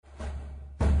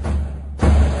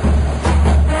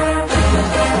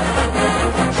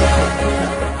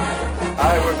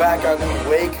back on the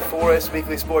Wake Forest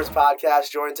Weekly Sports Podcast,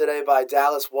 joined today by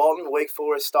Dallas Walton, Wake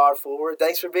Forest star forward.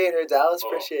 Thanks for being here, Dallas.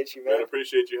 Appreciate you, man. I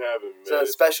appreciate you having me, It's man. a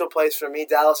special place for me.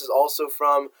 Dallas is also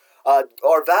from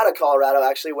Arvada, Colorado.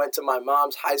 Actually went to my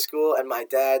mom's high school and my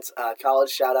dad's college.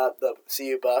 Shout out the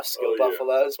CU Buffs, go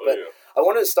Buffaloes. But I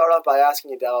wanted to start off by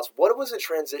asking you, Dallas, what was the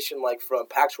transition like from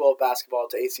Pac-12 basketball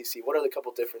to ACC? What are the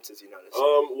couple differences you noticed?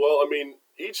 Well, I mean,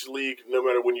 each league, no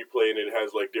matter when you play in it,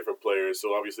 has like different players.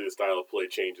 So obviously the style of play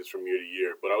changes from year to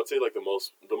year. But I would say like the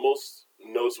most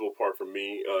noticeable part for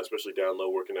me, especially down low,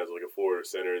 working as like a forward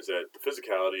center, is that the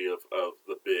physicality of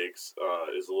the bigs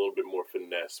is a little bit more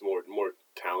finesse, more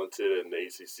talented in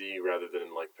the ACC rather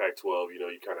than like Pac-12. You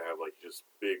know, you kind of have like just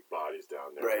big bodies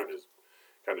down there, Right.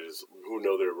 kind of just who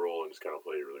know their role and just kind of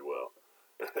play it really well.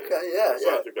 Okay, yeah,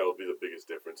 So I think that would be the biggest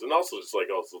difference, and also just like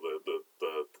the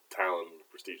talent, and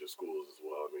prestigious schools as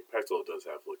well. I mean, Pac-12 does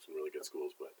have like some really good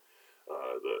schools, but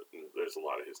there's a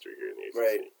lot of history here in the ACC.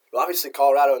 Right. Well, obviously,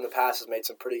 Colorado in the past has made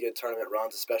some pretty good tournament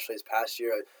runs, especially this past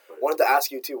year. I wanted to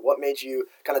ask you, too, what made you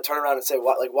kind of turn around and say,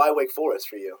 why Wake Forest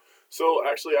for you? So,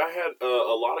 actually, I had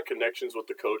a lot of connections with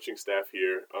the coaching staff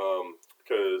here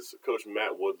because Coach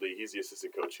Matt Woodley, he's the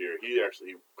assistant coach here. He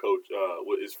actually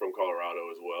is from Colorado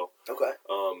as well. Okay.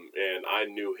 And I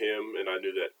knew him, and I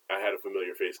knew that I had a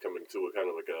familiar face coming to a kind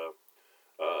of like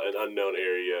an unknown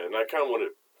area. And I kind of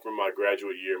wanted, from my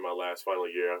graduate year, my last final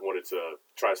year, I wanted to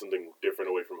try something different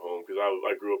away from home because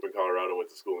I grew up in Colorado, went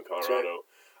to school in Colorado.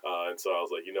 Sure. And so I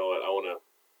was like, you know what, I want to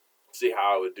see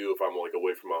how I would do if I'm like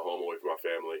away from my home, away from my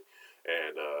family,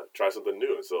 and try something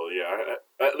new. And so, yeah,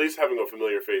 at least having a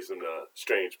familiar face in a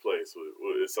strange place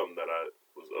is something that I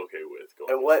was okay with.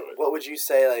 And what would you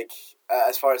say, like,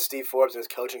 as far as Steve Forbes and his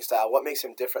coaching style, what makes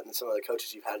him different than some of the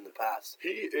coaches you've had in the past?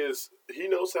 He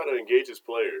knows how to engage his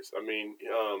players. I mean,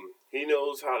 he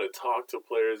knows how to talk to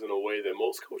players in a way that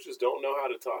most coaches don't know how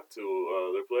to talk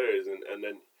to their players. And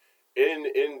then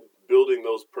in building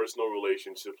those personal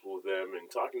relationships with them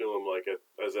and talking to them like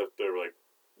as if they're like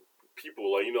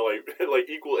people, like, you know, like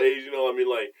equal age, you know, I mean,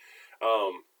 like,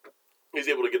 he's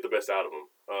able to get the best out of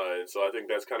them. And so I think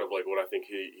that's kind of like what I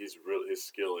think his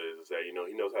skill is that, you know,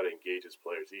 he knows how to engage his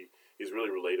players. He's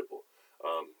really relatable.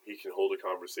 He can hold a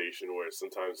conversation where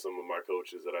sometimes some of my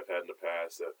coaches that I've had in the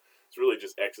past, it's really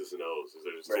just X's and O's.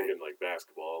 They're just thinking like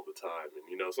basketball all the time. And,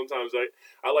 you know, sometimes I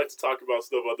like to talk about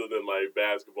stuff other than like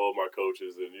basketball with my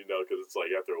coaches. And, you know, because it's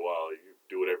like after a while, you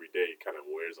do it every day, it kind of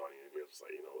wears on you. And you're just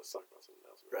like, you know, let's talk about something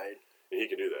else. Right. And he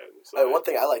can do that. So, one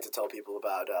thing I like to tell people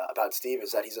about Steve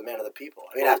is that he's a man of the people.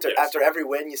 I mean, after every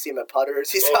win, you see him at putters.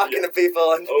 He's talking to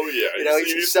people, and you know,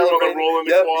 he's celebrating.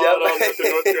 Rolling the quad out to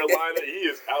North Carolina.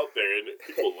 He is out there, and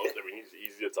people love him. I mean, he's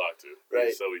easy to talk to. Right.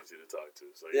 He's so easy to talk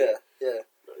to. So yeah.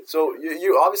 So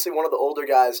you're obviously one of the older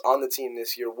guys on the team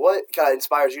this year. What kind of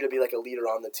inspires you to be like a leader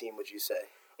on the team, would you say?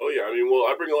 Oh, yeah. I mean,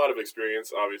 well, I bring a lot of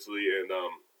experience, obviously, and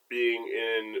being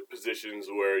in positions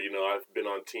where, you know, I've been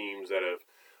on teams that have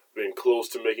been close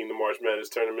to making the March Madness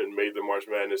tournament, made the March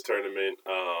Madness tournament,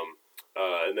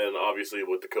 and then obviously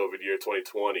with the COVID year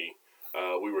 2020,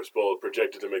 we were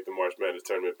projected to make the March Madness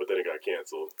tournament, but then it got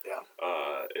canceled. Yeah.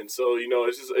 And so, you know,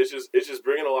 it's just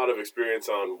bringing a lot of experience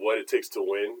on what it takes to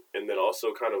win, and then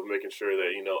also kind of making sure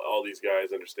that, you know, all these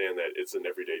guys understand that it's an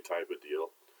everyday type of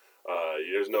deal.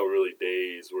 There's no really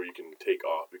days where you can take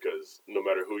off because no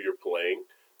matter who you're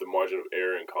playing, the margin of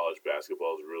error in college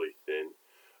basketball is really thin.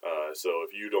 So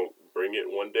if you don't bring it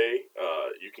one day,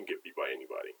 you can get beat by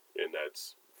anybody, and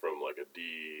that's from like a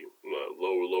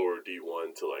lower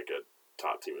D1 to like a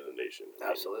top team in the nation.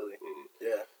 Absolutely.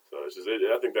 Yeah. So it's just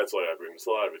I think that's why I bring just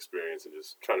a lot of experience and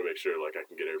just trying to make sure like I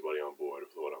can get everybody on board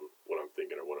with what I'm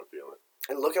thinking or what I'm feeling.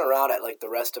 And looking around at like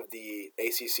the rest of the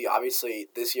ACC,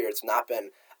 obviously this year it's not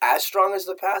been as strong as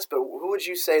the past, but who would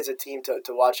you say is a team to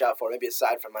watch out for? Maybe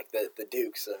aside from like the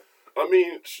Dukes. I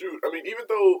mean, even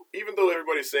though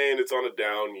everybody's saying it's on a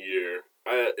down year,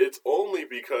 it's only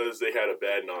because they had a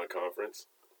bad non-conference.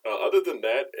 Other than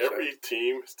that, every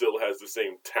team still has the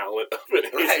same talent of an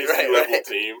ACC level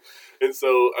team. And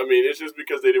so, I mean, it's just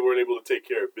because they weren't able to take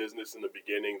care of business in the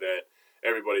beginning that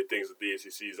everybody thinks that the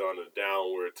ACC is on a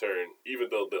downward turn, even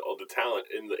though the talent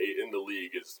in the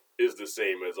league is the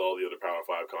same as all the other Power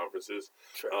 5 conferences.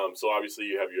 Sure. So obviously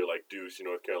you have your like Deuce, your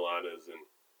North Carolinas, and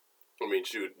I mean,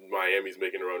 Miami's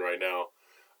making a run right now.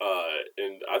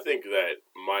 And I think that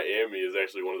Miami is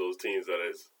actually one of those teams that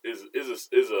they're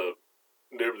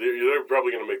probably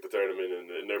going to make the tournament,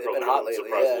 and they're probably going to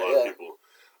surprise a lot of people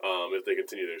if they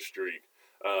continue their streak.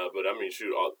 But I mean,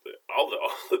 all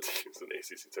the teams in the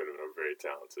ACC tournament are very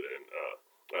talented, and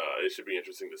it should be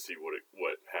interesting to see what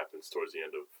happens towards the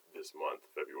end of this month,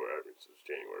 February. I mean, it's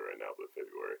January right now, but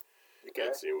February.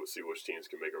 and see which teams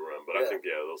can make a run. But I think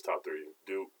those top three: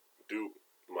 Duke,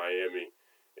 Miami,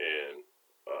 and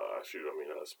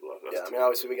us.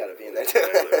 Obviously we got to be in there too.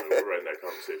 We're right in that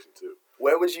conversation too.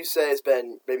 Where would you say has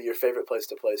been maybe your favorite place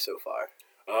to play so far?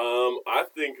 I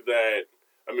think that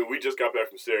we just got back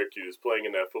from Syracuse, playing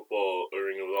in that football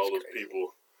arena with all those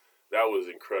people. That was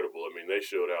incredible. They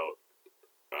showed out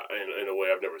in a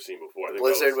way I've never seen before. I think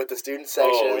Blizzard with the student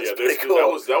section. Oh yeah, cool.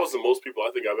 that was the most people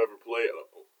I think I've ever played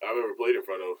in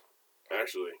front of,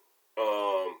 actually.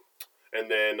 And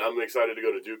then I'm excited to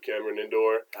go to Duke Cameron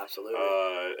Indoor. Absolutely.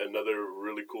 Another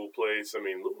really cool place.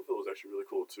 Louisville was actually really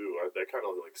cool too. That kind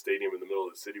of like stadium in the middle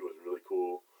of the city was really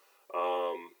cool.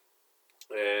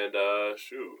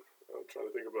 I'm trying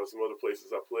to think about some other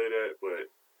places I played at,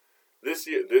 but this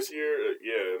year, we've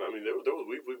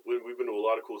been to a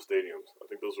lot of cool stadiums. I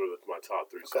think those were my top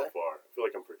three so far. I feel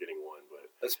like I'm forgetting one, but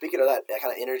speaking of that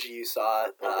kind of energy you saw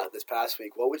this past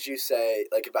week, what would you say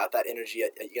about that energy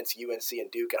against UNC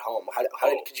and Duke at home?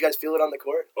 Could you guys feel it on the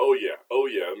court? Oh yeah.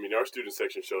 Our student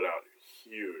section showed out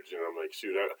huge, and I'm like,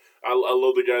 shoot, I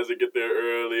love the guys that get there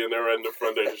early and they're right in the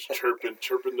front. They're just chirping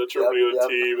the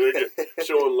team. They're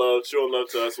showing love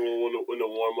to us when the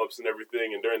warm ups and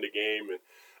everything, and during the game. And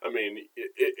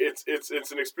it's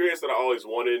an experience that I always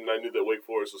wanted, and I knew that Wake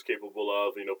Forest was capable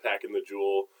of. Packing the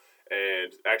Jewel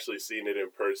and actually seeing it in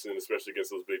person, especially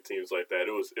against those big teams like that.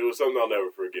 It was something I'll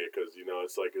never forget because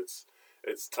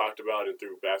it's talked about and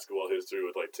through basketball history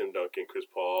with like Tim Duncan, Chris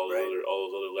Paul, right. all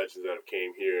those other legends that have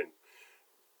came here and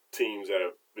teams that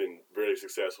have been very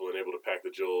successful and able to pack the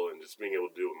Jewel, and just being able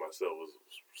to do it myself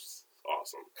was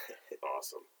awesome.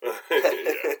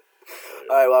 Yeah.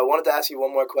 All right, well, I wanted to ask you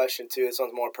one more question, too. This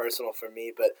one's more personal for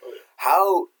me, but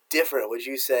how different would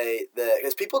you say that,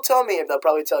 because people tell me, and they'll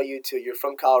probably tell you, too, you're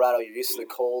from Colorado, you're used to the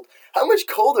cold. How much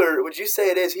colder would you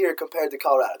say it is here compared to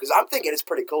Colorado? Because I'm thinking it's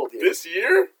pretty cold here. This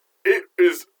year, it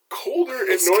is colder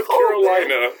in North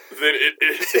Carolina than it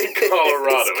is in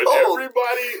Colorado. And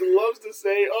everybody loves to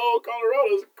say, oh,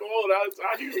 Colorado's cold.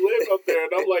 How do you live up there?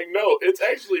 And I'm like, no, it's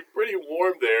actually pretty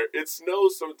warm there. It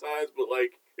snows sometimes, but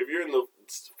if you're in the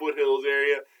foothills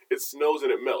area, it snows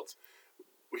and it melts.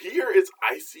 Here it's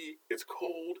icy, it's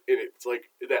cold, and it's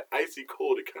like that icy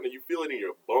cold. It kind of, you feel it in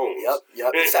your bones.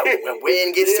 Yep. It's that when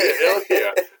wind gets to you.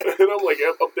 Yeah. And I'm like,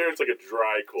 up there it's like a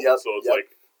dry cold. So it's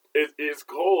like, it's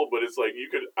cold, but it's like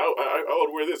I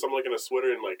would wear this. I'm like in a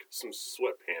sweater and like some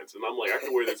sweatpants, and I'm like, I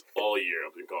can wear this all year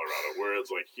up in Colorado. Where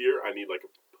it's like here, I need like a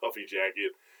puffy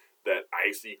jacket. That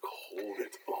icy cold,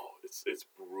 it's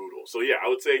brutal. So yeah, I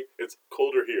would say it's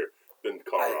colder here than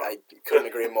Colorado. I couldn't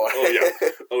agree more.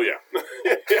 Oh yeah.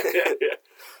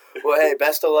 Well, hey,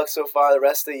 best of luck so far the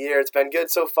rest of the year. It's been good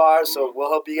so far, so we'll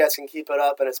hope you guys can keep it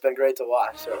up, and it's been great to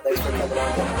watch. So thanks for coming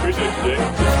on. Appreciate it today.